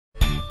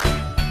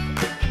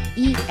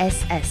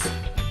ESS,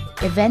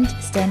 Event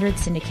Standard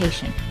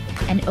Syndication,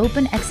 an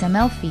open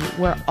XML feed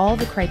where all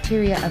the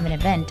criteria of an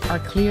event are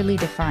clearly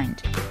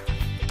defined.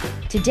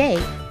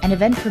 Today, an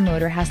event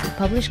promoter has to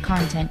publish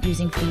content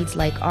using feeds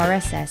like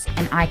RSS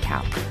and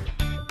iCal.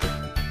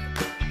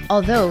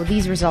 Although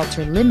these results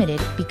are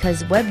limited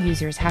because web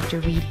users have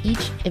to read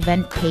each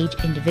event page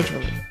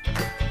individually.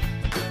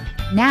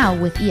 Now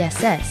with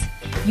ESS,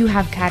 you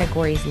have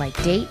categories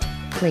like date,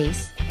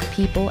 place,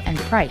 people, and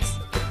price,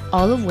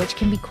 all of which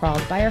can be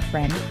crawled by our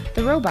friend,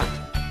 the robot.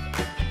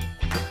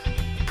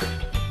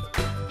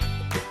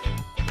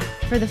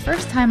 For the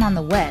first time on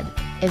the web,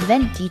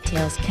 event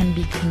details can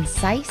be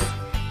concise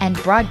and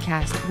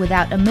broadcast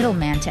without a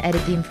middleman to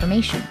edit the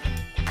information.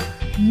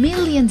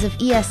 Millions of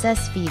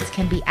ESS feeds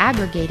can be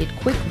aggregated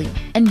quickly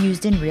and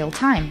used in real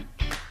time.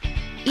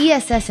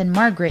 ESS and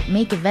Margaret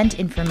make event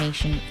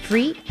information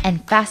free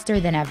and faster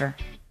than ever.